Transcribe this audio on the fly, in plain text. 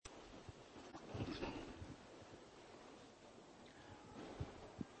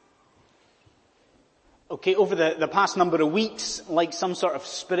Okay, over the past number of weeks, like some sort of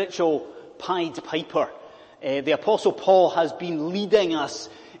spiritual Pied Piper, the Apostle Paul has been leading us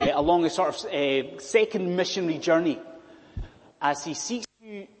along a sort of second missionary journey as he seeks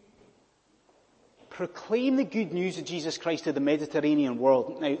to proclaim the good news of Jesus Christ to the Mediterranean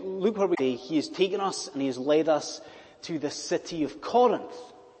world. Now, look where he has taken us and he has led us to the city of Corinth.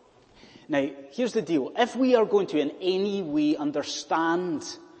 Now, here's the deal. If we are going to in any way understand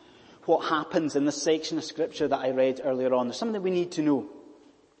what happens in this section of scripture that I read earlier on, there's something that we need to know.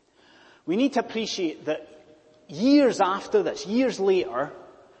 We need to appreciate that years after this, years later,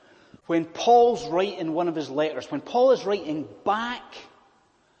 when Paul's writing one of his letters, when Paul is writing back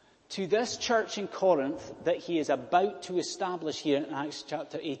to this church in Corinth that he is about to establish here in Acts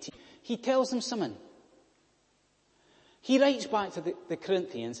chapter 18, he tells them something. He writes back to the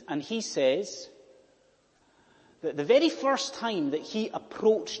Corinthians and he says that the very first time that he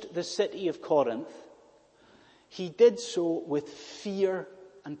approached the city of Corinth, he did so with fear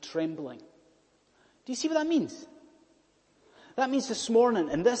and trembling. Do you see what that means? That means this morning,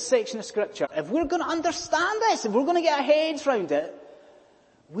 in this section of scripture, if we're going to understand this, if we're going to get our heads around it,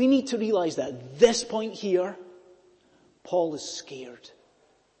 we need to realize that at this point here, Paul is scared.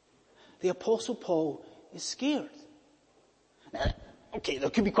 The Apostle Paul is scared. Now, okay, there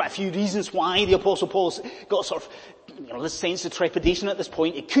could be quite a few reasons why the Apostle Paul's got sort of, this sense of trepidation at this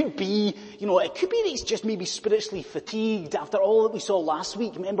point. It could be that he's just maybe spiritually fatigued after all that we saw last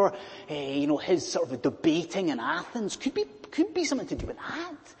week. Remember, his sort of debating in Athens. Could be something to do with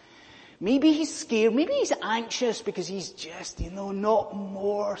that. Maybe he's scared. Maybe he's anxious because he's just, not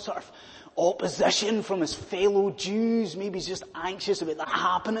more sort of opposition from his fellow Jews. Maybe he's just anxious about that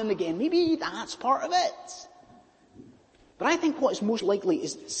happening again. Maybe that's part of it. But I think what is most likely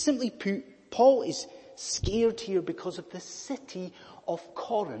is, simply put, Paul is scared here because of the city of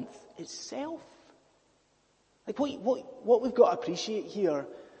Corinth itself. Like what we've got to appreciate here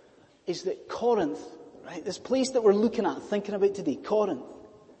is that Corinth, right, this place that we're looking at, thinking about today, Corinth,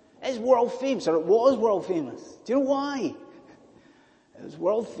 is world famous, or it was world famous. Do you know why? It was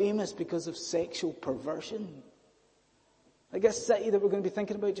world famous because of sexual perversion. Like this city that we're going to be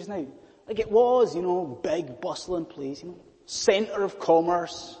thinking about just now. Like it was, big, bustling place, centre of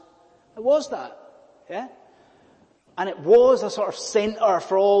commerce. It was that, yeah? And it was a sort of centre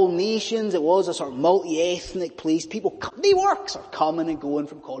for all nations. It was a sort of multi-ethnic place. People, they were sort of coming and going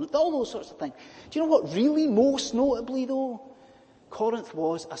from Corinth, all those sorts of things. Do you know what really most notably though? Corinth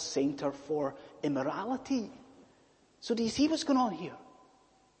was a centre for immorality. So do you see what's going on here?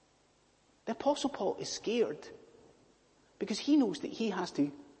 The Apostle Paul is scared because he knows that he has to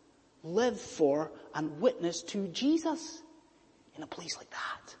live for and witness to Jesus in a place like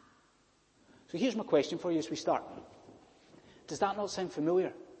that. So here's my question for you as we start. Does that not sound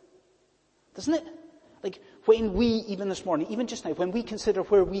familiar? Doesn't it? Like when we, even this morning, even just now, when we consider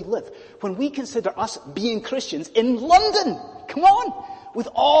where we live, when we consider us being Christians in London, come on, with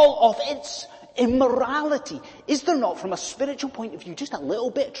all of its immorality, is there not, from a spiritual point of view, just a little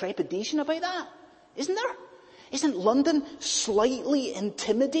bit of trepidation about that? Isn't there? Isn't London slightly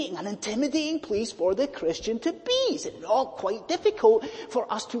intimidating, an intimidating place for the Christian to be? Is it not quite difficult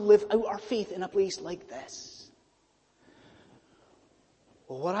for us to live out our faith in a place like this?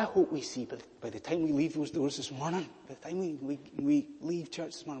 Well, what I hope we see by the time we leave those doors this morning, by the time we leave church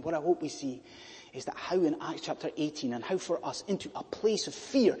this morning, what I hope we see is that how in Acts chapter 18 and how for us into a place of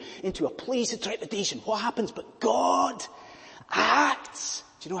fear, into a place of trepidation, what happens? But God acts.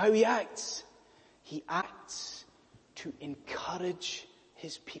 Do you know how he acts? He acts to encourage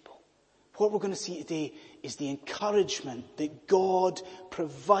his people. What we're going to see today is the encouragement that God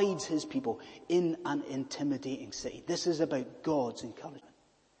provides his people in an intimidating city. This is about God's encouragement.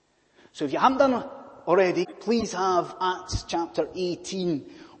 So if you haven't done it already, please have Acts chapter 18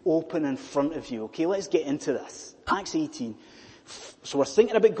 open in front of you. Okay, let's get into this. Acts 18. So we're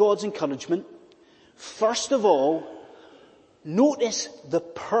thinking about God's encouragement. First of all, notice the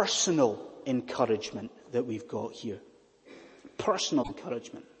personal encouragement that we've got here. Personal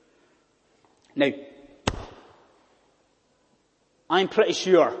encouragement. Now, I'm pretty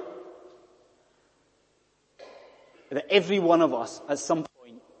sure that every one of us at some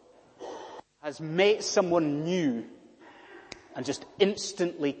point has met someone new and just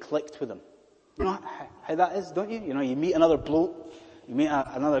instantly clicked with them. You know how that is, don't you? You meet another bloke, you meet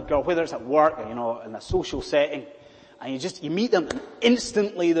another girl, whether it's at work or, in a social setting, and you meet them and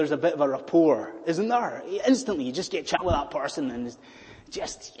instantly there's a bit of a rapport, isn't there? Instantly you just get chat with that person and it's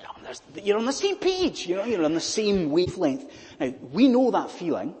just, you're on the same page, you're on the same wavelength. Now, we know that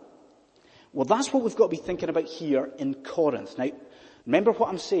feeling. Well, that's what we've got to be thinking about here in Corinth. Now, remember what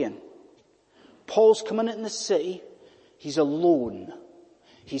I'm saying. Paul's coming in the city. He's alone.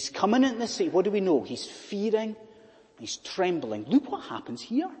 He's coming in the city. What do we know? He's fearing. He's trembling. Look what happens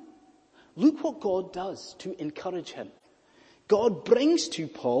here. Look what God does to encourage him. God brings to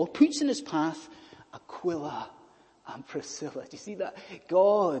Paul, puts in his path, Aquila and Priscilla. Do you see that?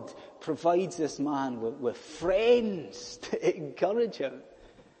 God provides this man with friends to encourage him.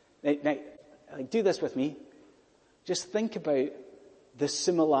 Now, do this with me. Just think about the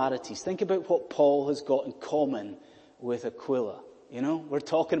similarities. Think about what Paul has got in common with Aquila. You know, we're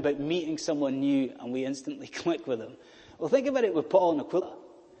talking about meeting someone new and we instantly click with them. Well, think about it with Paul and Aquila.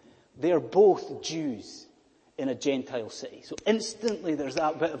 They're both Jews in a Gentile city. So instantly there's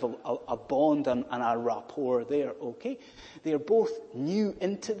that bit of a bond and a rapport there, okay? They're both new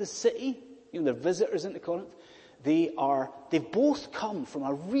into the city. You know, they're visitors into Corinth. They've both come from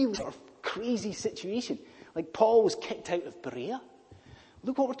a really sort of crazy situation. Like Paul was kicked out of Berea.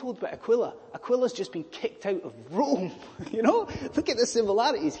 Look what we're told about Aquila. Aquila's just been kicked out of Rome. You know? Look at the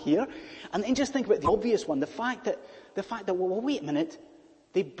similarities here. And then just think about the obvious one. The fact that, well, wait a minute.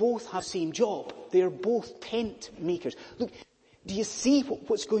 They both have the same job. They're both tent makers. Look, do you see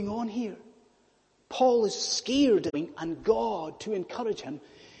what's going on here? Paul is scared, and God, to encourage him,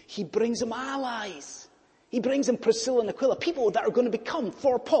 he brings him allies. He brings him Priscilla and Aquila, people that are going to become,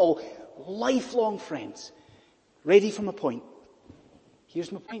 for Paul, lifelong friends. Ready for my point?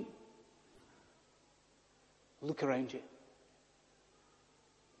 Here's my point. Look around you.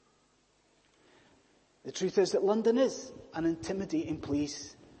 The truth is that London is an intimidating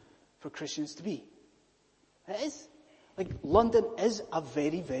place for Christians to be. It is. Like, London is a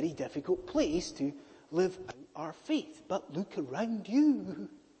very, very difficult place to live out our faith. But look around you.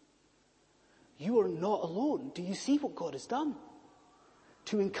 You are not alone. Do you see what God has done?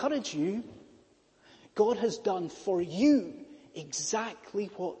 To encourage you, God has done for you exactly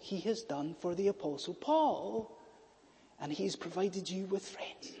what he has done for the Apostle Paul. And he has provided you with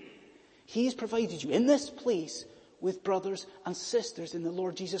friends. He has provided you in this place with brothers and sisters in the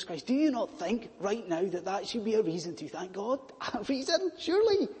Lord Jesus Christ. Do you not think right now that should be a reason to thank God? A reason,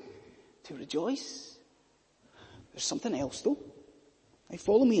 surely, to rejoice. There's something else though. Now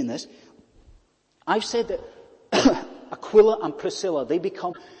follow me in this. I've said that Aquila and Priscilla, they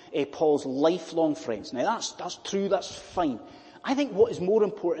become Paul's lifelong friends. Now that's true, that's fine. I think what is more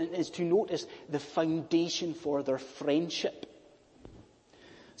important is to notice the foundation for their friendship.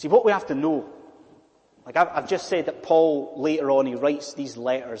 See, what we have to know, like I've just said that Paul later on, he writes these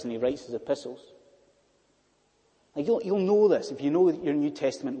letters and he writes his epistles. Like you'll know this if you know your New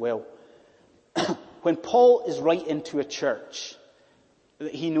Testament well. When Paul is writing to a church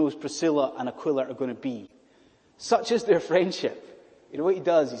that he knows Priscilla and Aquila are going to be, such is their friendship. You know what he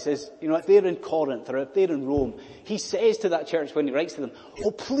does? He says, you know, if they're in Corinth or if they're in Rome, he says to that church when he writes to them,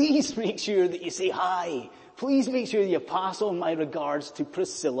 oh, please make sure that you say hi. Please make sure you pass on my regards to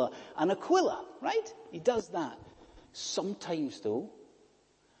Priscilla and Aquila, right? He does that. Sometimes though,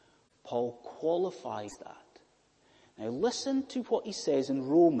 Paul qualifies that. Now listen to what he says in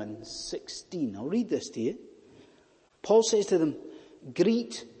Romans 16. I'll read this to you. Paul says to them,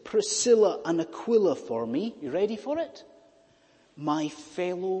 greet Priscilla and Aquila for me. You ready for it? My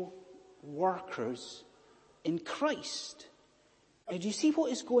fellow workers in Christ. Now do you see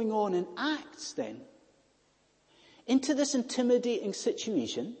what is going on in Acts then? Into this intimidating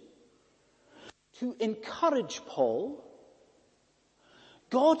situation, to encourage Paul,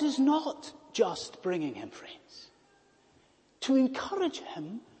 God is not just bringing him friends. To encourage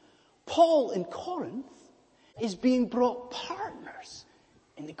him, Paul in Corinth is being brought partners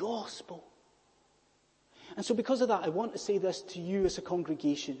in the gospel. And so because of that, I want to say this to you as a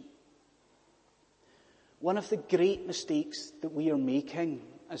congregation. One of the great mistakes that we are making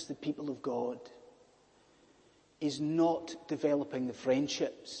as the people of God is not developing the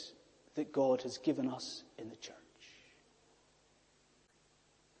friendships that God has given us in the church.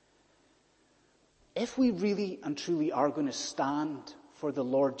 If we really and truly are going to stand for the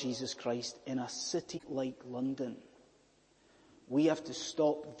Lord Jesus Christ in a city like London, we have to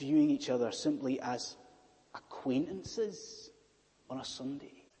stop viewing each other simply as acquaintances on a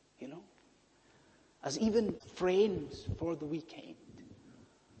Sunday, you know, as even friends for the weekend.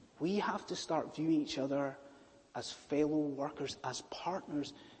 We have to start viewing each other as fellow workers, as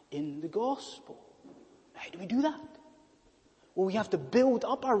partners in the gospel. How do we do that? Well, we have to build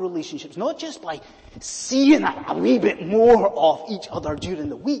up our relationships, not just by seeing a wee bit more of each other during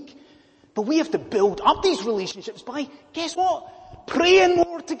the week, but we have to build up these relationships by, guess what? Praying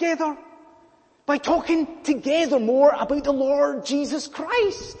more together. By talking together more about the Lord Jesus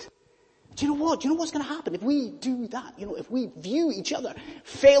Christ. Do you know what? Do you know what's going to happen if we do that? If we view each other,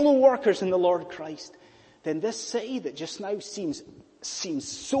 fellow workers in the Lord Christ, then this city that just now seems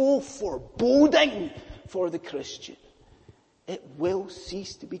so foreboding for the Christian, it will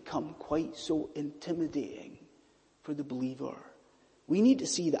cease to become quite so intimidating for the believer. We need to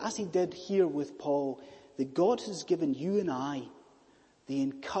see that, as he did here with Paul, that God has given you and I the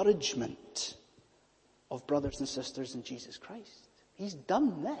encouragement of brothers and sisters in Jesus Christ. He's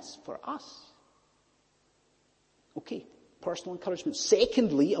done this for us. Okay, personal encouragement.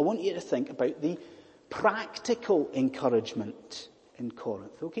 Secondly, I want you to think about the practical encouragement in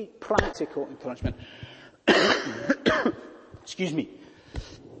Corinth. Okay, practical encouragement. Excuse me.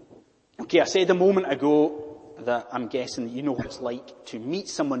 Okay, I said a moment ago that I'm guessing that you know what it's like to meet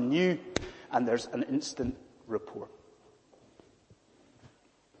someone new and there's an instant rapport.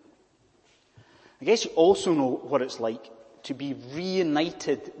 I guess you also know what it's like to be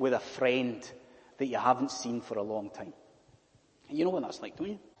reunited with a friend that you haven't seen for a long time. You know what that's like, don't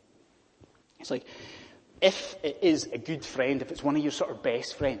you? It's like, if it is a good friend, if it's one of your sort of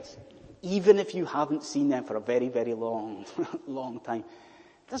best friends, even if you haven't seen them for a very, very long time,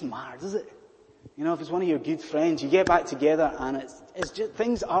 it doesn't matter, does it? If it's one of your good friends, you get back together and it's just,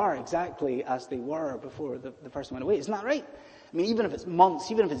 things are exactly as they were before the person went away. Isn't that right? I mean, even if it's months,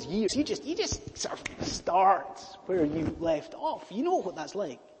 even if it's years, you just sort of start where you left off. You know what that's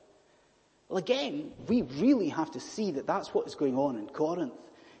like. Well, again, we really have to see that that's what is going on in Corinth.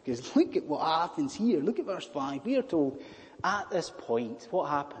 Because look at what happens here. Look at verse 5. We are told, at this point, what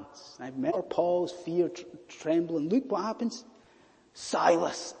happens? Now, remember Paul's fear, trembling. Look what happens.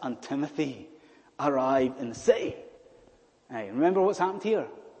 Silas and Timothy arrive in the city. Now, remember what's happened here?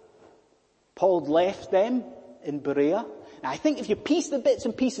 Paul left them in Berea. Now, I think if you piece the bits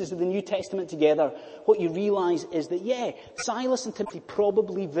and pieces of the New Testament together, what you realize is that, Silas and Timothy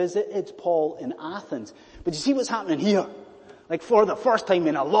probably visited Paul in Athens. But you see what's happening here? Like, for the first time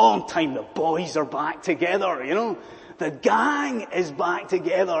in a long time, the boys are back together, The gang is back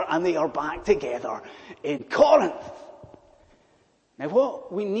together, and they are back together in Corinth. Now,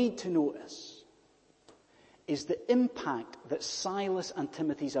 what we need to notice is the impact that Silas and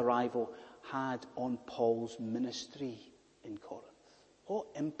Timothy's arrival had on Paul's ministry in Corinth. What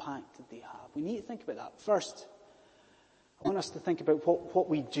impact did they have? We need to think about that. First, I want us to think about what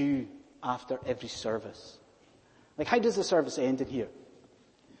we do after every service. Like, how does the service end in here?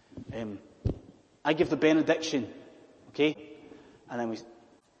 I give the benediction, okay? And then we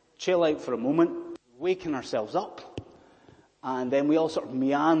chill out for a moment, waking ourselves up, and then we all sort of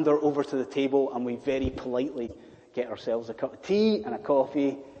meander over to the table and we very politely get ourselves a cup of tea and a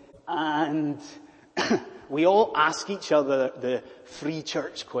coffee, and we all ask each other the free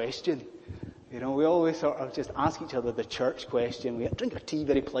church question. We always sort of just ask each other the church question. We drink our tea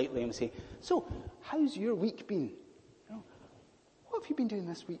very politely and we say, so, how's your week been? What have you been doing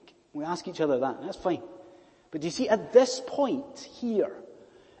this week? We ask each other that, and that's fine. But you see, at this point here,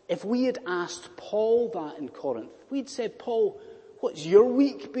 if we had asked Paul that in Corinth, we'd said, Paul, what's your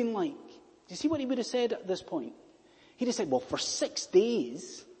week been like? Do you see what he would have said at this point? He'd have said, well, for 6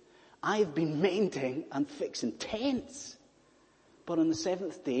 days, I've been mending and fixing tents. But on the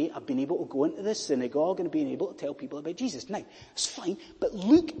 7th day, I've been able to go into the synagogue and been able to tell people about Jesus. Now, it's fine, but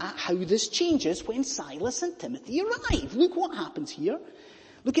look at how this changes when Silas and Timothy arrive. Look what happens here.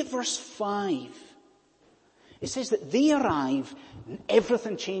 Look at verse 5. It says that they arrive and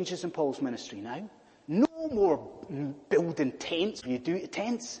everything changes in Paul's ministry now. No more building tents. You do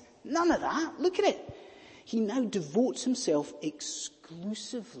tents. None of that. Look at it. He now devotes himself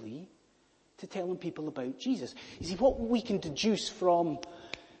exclusively to telling people about Jesus. You see, what we can deduce from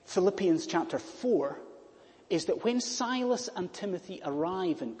Philippians chapter 4 is that when Silas and Timothy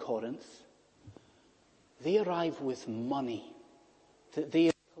arrive in Corinth, they arrive with money that they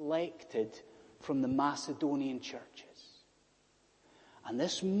have collected from the Macedonian churches. And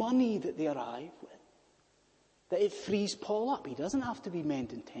this money that they arrive with, that it frees Paul up. He doesn't have to be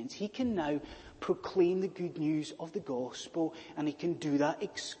mending tents. He can now proclaim the good news of the gospel, and he can do that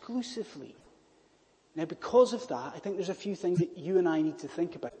exclusively. Now, because of that, I think there's a few things that you and I need to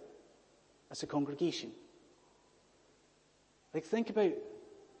think about as a congregation. Like, think about,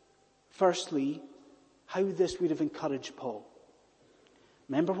 firstly, how this would have encouraged Paul.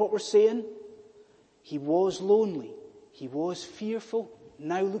 Remember what we're saying? He was lonely. He was fearful.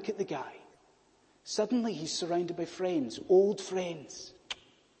 Now look at the guy. Suddenly he's surrounded by friends, old friends,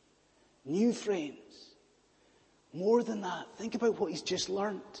 new friends. More than that, think about what he's just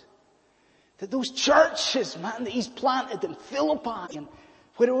learnt. That those churches, man, that he's planted in Philippi and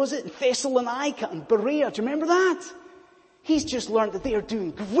where was it? In Thessalonica and Berea. Do you remember that? He's just learned that they are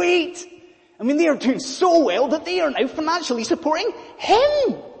doing great I mean, they are doing so well that they are now financially supporting him.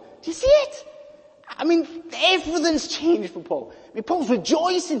 Do you see it? I mean, everything's changed for Paul. I mean, Paul's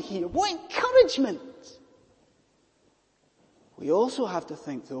rejoicing here. What encouragement! We also have to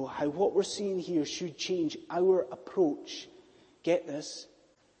think, though, how what we're seeing here should change our approach, get this,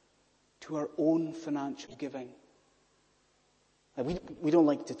 to our own financial giving. Now, we don't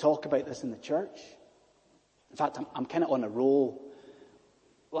like to talk about this in the church. In fact, I'm kind of on a roll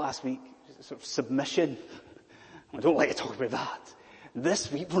last week, sort of submission. I don't like to talk about that.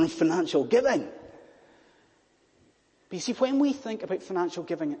 This week we're on financial giving. But you see, when we think about financial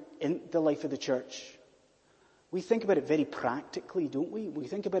giving in the life of the church, we think about it very practically, don't we? We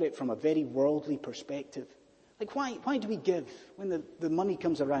think about it from a very worldly perspective. Like, why do we give when the money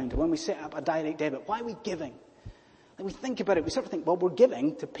comes around, or when we set up a direct debit? Why are we giving? Like, we think about it, we sort of think, well, we're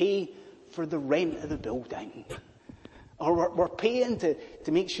giving to pay for the rent of the building. Or we're paying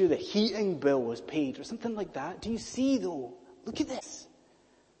to make sure the heating bill is paid, or something like that. Do you see, though? Look at this.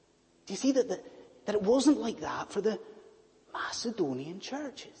 Do you see that it wasn't like that for the Macedonian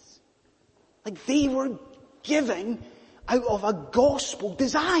churches? Like, they were giving out of a gospel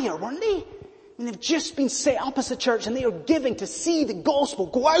desire, weren't they? I mean, they've just been set up as a church, and they are giving to see the gospel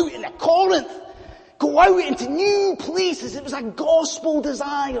go out into Corinth, go out into new places. It was a gospel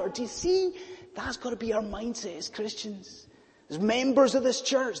desire. Do you see? That's got to be our mindset as Christians, as members of this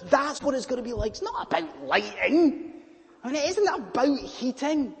church. That's what it's got to be like. It's not about lighting. I mean, it isn't about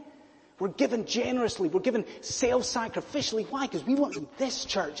heating. We're given generously. We're given self-sacrificially. Why? Because we want to see this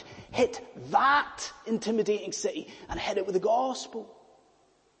church hit that intimidating city and hit it with the gospel.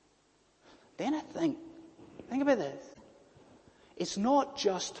 Then I think about this. It's not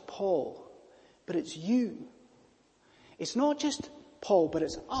just Paul, but it's you. It's not just Paul, but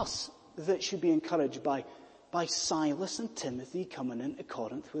it's us that should be encouraged by Silas and Timothy coming into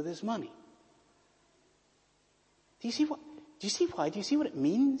Corinth with his money. Do you see why? Do you see what it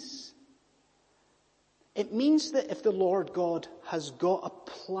means? It means that if the Lord God has got a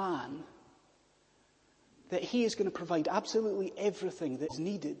plan, that he is going to provide absolutely everything that is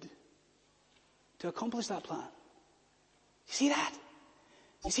needed to accomplish that plan. You see that?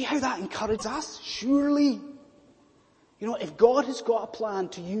 You see how that encourages us? Surely. You know, if God has got a plan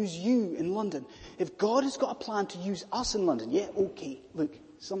to use you in London, if God has got a plan to use us in London, yeah, okay, look,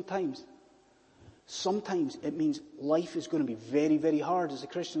 sometimes it means life is going to be very, very hard as a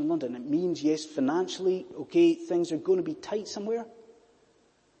Christian in London. It means, yes, financially, okay, things are going to be tight somewhere.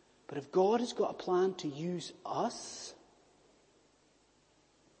 But if God has got a plan to use us,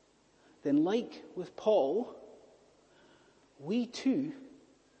 then like with Paul, we too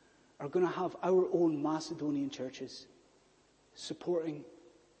are going to have our own Macedonian churches supporting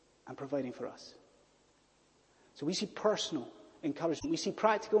and providing for us. So we see personal encouragement. We see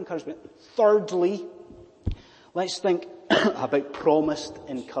practical encouragement. Thirdly, let's think about promised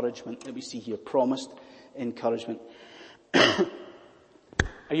encouragement that we see here. Promised encouragement. Are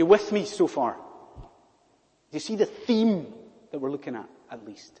you with me so far? Do you see the theme that we're looking at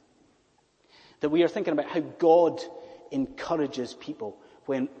least? That we are thinking about how God encourages people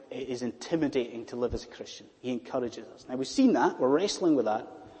when it is intimidating to live as a Christian. He encourages us. Now we've seen that. We're wrestling with that.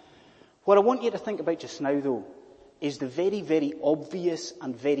 What I want you to think about just now, though, is the very, very obvious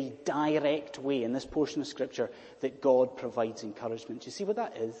and very direct way in this portion of Scripture that God provides encouragement. Do you see what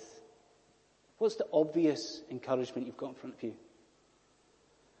that is? What's the obvious encouragement you've got in front of you?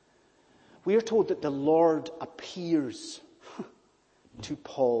 We are told that the Lord appears to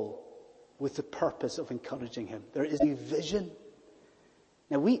Paul with the purpose of encouraging him. There is a vision.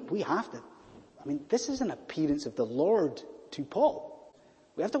 Now we have to, this is an appearance of the Lord to Paul.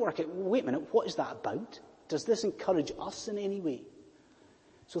 We have to work out, wait a minute, what is that about? Does this encourage us in any way?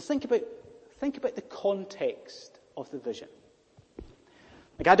 So think about the context of the vision.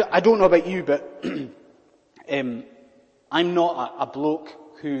 Like I don't know about you, but I'm not a bloke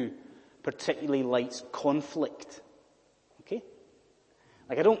who particularly likes conflict. Okay?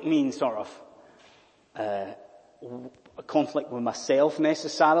 Like I don't mean sort of a conflict with myself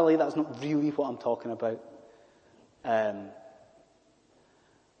necessarily. That's not really what I'm talking about.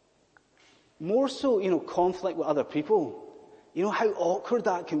 More so, conflict with other people. You know how awkward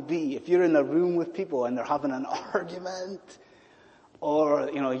that can be if you're in a room with people and they're having an argument. Or,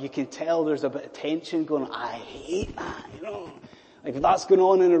 you can tell there's a bit of tension going on. I hate that, Like if that's going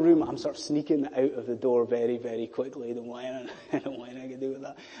on in a room, I'm sort of sneaking out of the door very, very quickly. I don't want anything to do with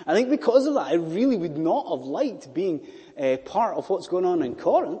that. I think because of that, I really would not have liked being part of what's going on in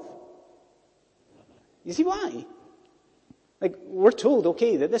Corinth. You see why? Like, we're told,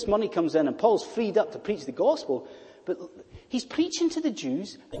 okay, that this money comes in and Paul's freed up to preach the gospel, but He's preaching to the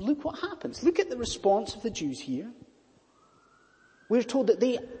Jews. Look what happens. Look at the response of the Jews here. We're told that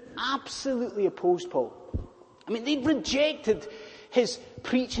they absolutely opposed Paul. I mean, they rejected his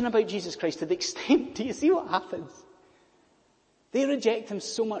preaching about Jesus Christ to the extent, do you see what happens? They reject him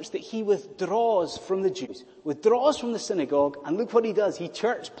so much that he withdraws from the Jews, withdraws from the synagogue, and look what he does. He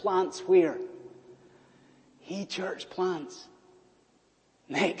church plants where? He church plants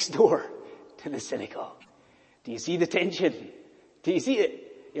next door to the synagogue. Do you see the tension? Do you see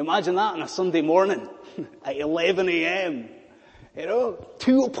it? Imagine that on a Sunday morning at 11 a.m. You know,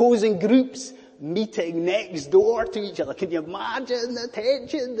 two opposing groups meeting next door to each other. Can you imagine the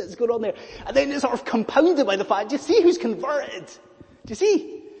tension that's going on there? And then it's sort of compounded by the fact, do you see who's converted? Do you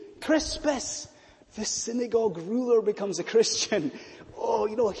see? Crispus, the synagogue ruler, becomes a Christian. Oh,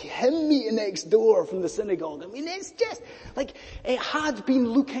 you know, him meeting next door from the synagogue. I mean, it's just like it had been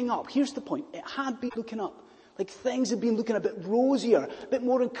looking up. Here's the point. It had been looking up. Like things had been looking a bit rosier, a bit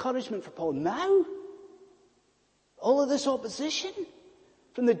more encouragement for Paul. Now, all of this opposition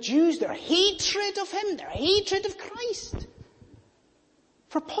from the Jews, their hatred of him, their hatred of Christ.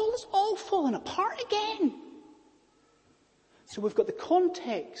 For Paul, it's all falling apart again. So we've got the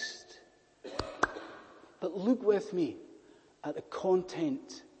context. But look with me at the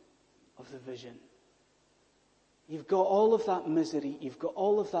content of the vision. You've got all of that misery. You've got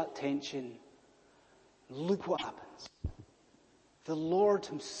all of that tension. Look what happens. The Lord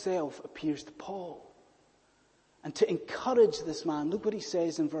himself appears to Paul. And to encourage this man, look what he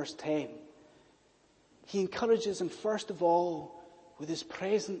says in verse 10. He encourages him first of all with his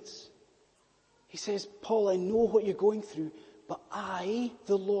presence. He says, Paul, I know what you're going through, but I,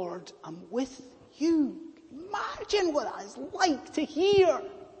 the Lord, am with you. Imagine what it's like to hear.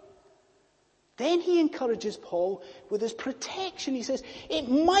 Then he encourages Paul with his protection. He says, it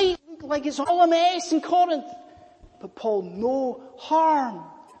might look like it's all a mess in Corinth, but Paul, no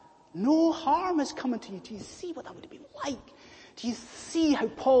harm is coming to you. Do you see what that would have been like? Do you see how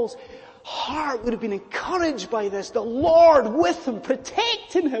Paul's heart would have been encouraged by this? The Lord with him,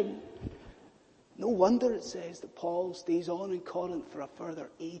 protecting him. No wonder it says that Paul stays on in Corinth for a further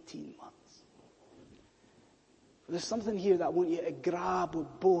 18 months. There's something here that I want you to grab with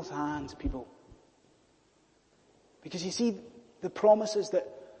both hands, people. Because you see the promises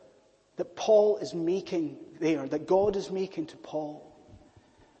that Paul is making there, that God is making to Paul.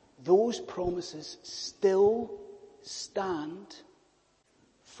 Those promises still stand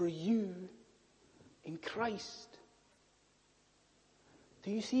for you in Christ.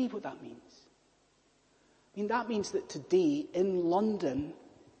 Do you see what that means? I mean, that means that today in London,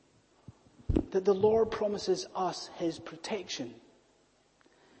 that the Lord promises us his protection.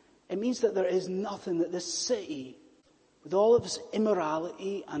 It means that there is nothing that this city, with all of its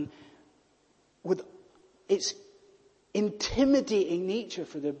immorality and with its intimidating nature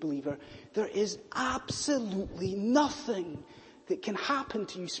for the believer, there is absolutely nothing that can happen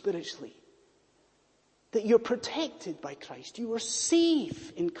to you spiritually. That you're protected by Christ. You are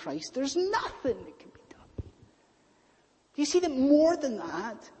safe in Christ. There's nothing that can be done. Do you see that more than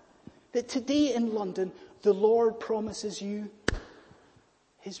that today in London, the Lord promises you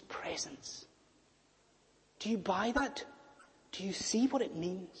his presence? Do you buy that? Do you see what it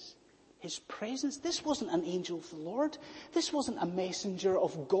means? His presence. This wasn't an angel of the Lord. This wasn't a messenger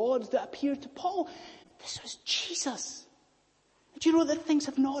of God that appeared to Paul. This was Jesus. Do you know that things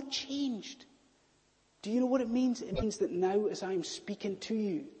have not changed? Do you know what it means? It means that now as I'm speaking to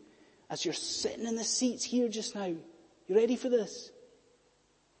you, as you're sitting in the seats here just now, you ready for this?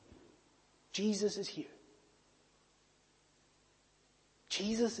 Jesus is here.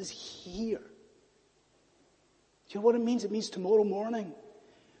 Jesus is here. Do you know what it means? It means tomorrow morning,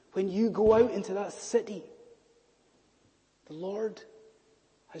 when you go out into that city, the Lord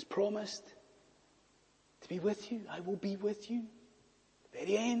has promised to be with you. I will be with you. The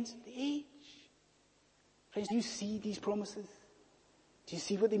very end of the age. Friends, do you see these promises? Do you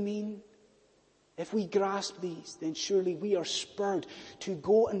see what they mean? If we grasp these, then surely we are spurred to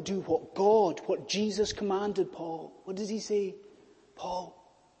go and do what Jesus commanded Paul. What does he say? Paul,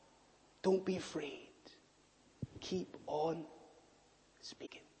 don't be afraid. Keep on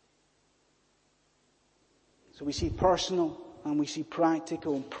speaking. So we see personal and we see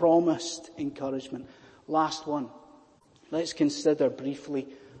practical and promised encouragement. Last one. Let's consider briefly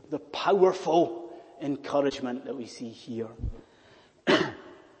the powerful encouragement that we see here.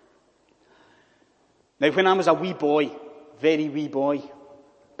 Now, when I was a wee boy, very wee boy,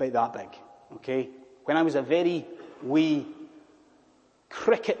 about that big, okay? When I was a very wee,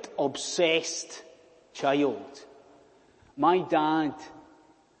 cricket-obsessed child, my dad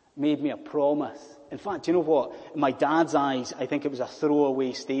made me a promise In fact, you know what? In my dad's eyes, I think it was a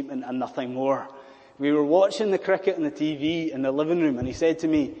throwaway statement and nothing more. We were watching the cricket on the TV in the living room, and he said to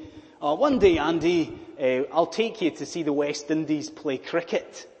me, one day, Andy, I'll take you to see the West Indies play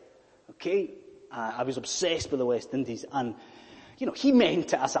cricket. Okay? I was obsessed with the West Indies, and, he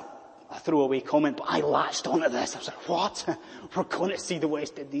meant it as a throwaway comment, but I latched onto this. I was like, what? We're going to see the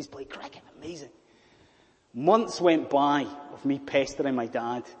West Indies play cricket. Amazing. Months went by of me pestering my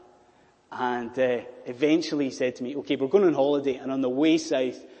dad, and eventually he said to me, okay, we're going on holiday, and on the way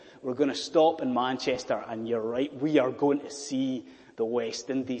south, we're going to stop in Manchester, and you're right, we are going to see the West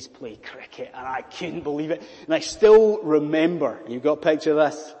Indies play cricket. And I couldn't believe it. And I still remember, and you've got a picture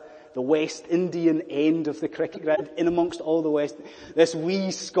of this, the West Indian end of the cricket ground, in amongst all the this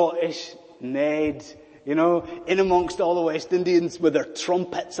wee Scottish Ned, in amongst all the West Indians with their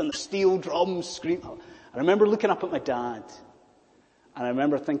trumpets and their steel drums screaming. I remember looking up at my dad, and I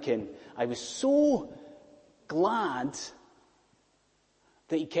remember thinking, I was so glad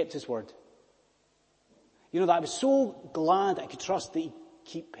that he kept his word. That I was so glad I could trust that he'd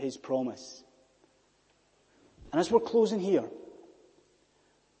keep his promise. And as we're closing here,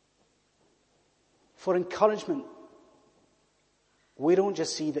 for encouragement, we don't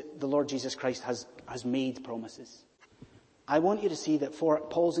just see that the Lord Jesus Christ has made promises. I want you to see that for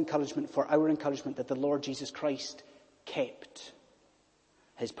Paul's encouragement, for our encouragement, that the Lord Jesus Christ kept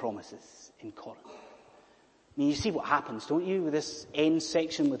his promises in Corinth. I mean, you see what happens, don't you, with this end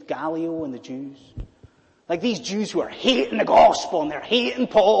section with Gallio and the Jews? Like these Jews who are hating the gospel and they're hating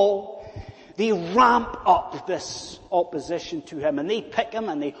Paul, they ramp up this opposition to him, and they pick him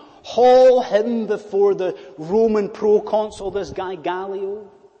and they haul him before the Roman proconsul, this guy Gallio.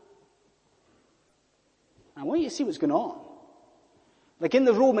 I want you to see what's going on. Like in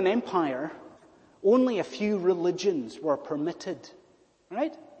the Roman Empire, only a few religions were permitted,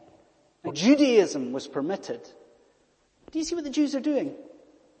 right? Now, Judaism was permitted. Do you see what the Jews are doing?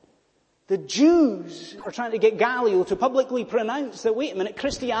 The Jews are trying to get Gallio to publicly pronounce that, wait a minute,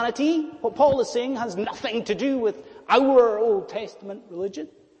 Christianity, what Paul is saying, has nothing to do with our Old Testament religion.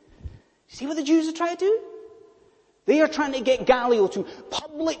 See what the Jews are trying to do? They are trying to get Gallio to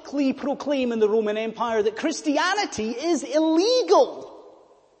publicly proclaim in the Roman Empire that Christianity is illegal.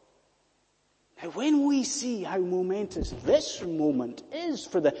 Now, when we see how momentous this moment is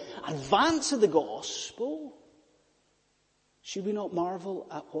for the advance of the gospel, should we not marvel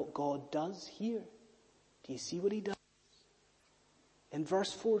at what God does here? Do you see what he does? In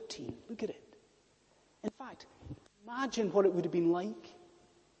verse 14, look at it. In fact, imagine what it would have been like.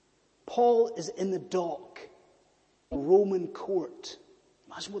 Paul is in the dock, Roman court.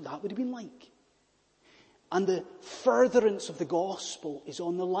 Imagine what that would have been like. And the furtherance of the gospel is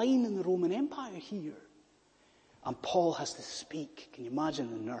on the line in the Roman Empire here. And Paul has to speak. Can you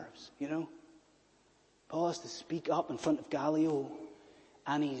imagine the nerves, Paul has to speak up in front of Gallio,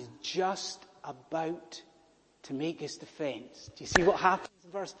 and he's just about to make his defense. Do you see what happens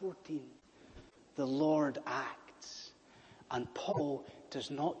in verse 14? The Lord acts, and Paul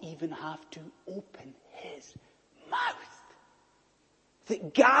does not even have to open his mouth.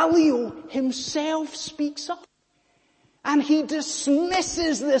 That Gallio himself speaks up. And he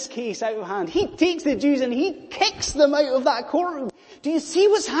dismisses this case out of hand. He takes the Jews and he kicks them out of that courtroom. Do you see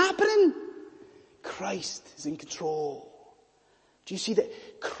what's happening? Christ is in control. Do you see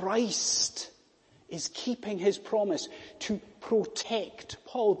that Christ is keeping his promise to protect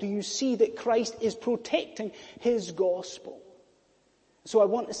Paul? Do you see that Christ is protecting his gospel? So I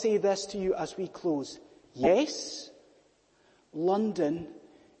want to say this to you as we close. Yes, London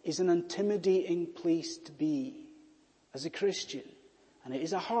is an intimidating place to be as a Christian. And it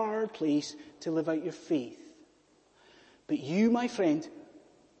is a hard place to live out your faith. But you, my friend,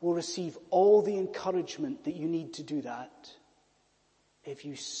 will receive all the encouragement that you need to do that if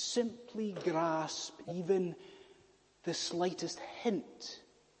you simply grasp even the slightest hint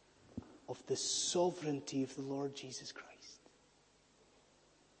of the sovereignty of the Lord Jesus Christ.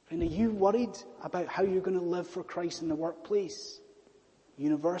 Friend, are you worried about how you're going to live for Christ in the workplace,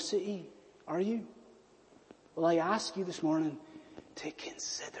 university? Are you? Well, I ask you this morning to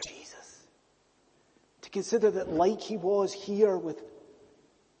consider Jesus. To consider that like he was here with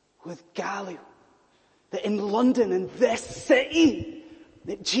Gallio, that in London, in this city,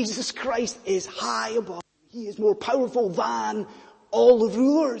 that Jesus Christ is high above. He is more powerful than all the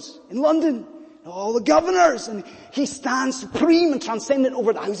rulers in London, all the governors, and he stands supreme and transcendent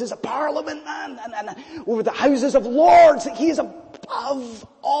over the houses of Parliament and over the houses of Lords, that he is above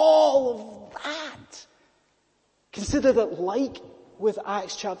all of that. Consider that like with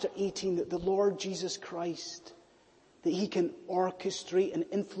Acts chapter 18, that the Lord Jesus Christ, that he can orchestrate and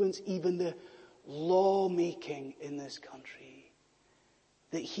influence even the lawmaking in this country.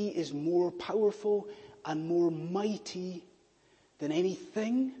 That he is more powerful and more mighty than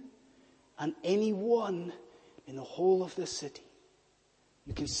anything and anyone in the whole of this city.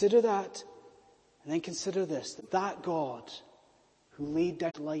 You consider that, and then consider this, that God who laid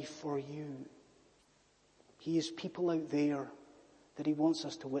down life for you, he has people out there that he wants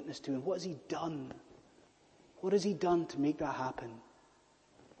us to witness to. And what has he done? What has he done to make that happen?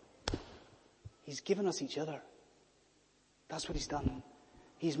 He's given us each other. That's what he's done.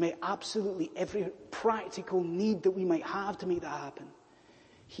 He's made absolutely every practical need that we might have to make that happen.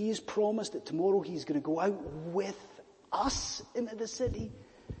 He has promised that tomorrow he's going to go out with us into the city.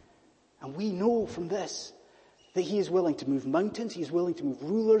 And we know from this that he is willing to move mountains, he is willing to move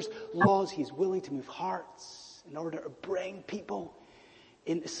rulers, laws, he is willing to move hearts in order to bring people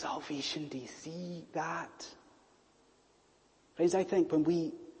into salvation. Do you see that? Friends, I think when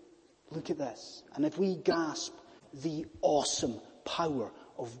we look at this, and if we grasp the awesome power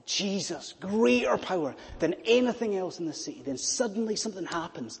of Jesus, greater power than anything else in the city, then suddenly something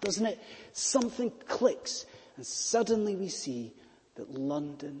happens, doesn't it? Something clicks, and suddenly we see that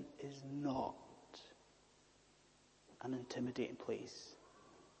London is not an intimidating place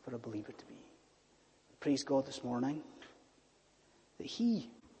for a believer to be. Praise God this morning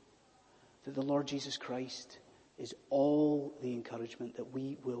that the Lord Jesus Christ is all the encouragement that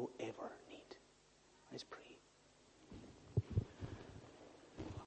we will ever need. Let's pray.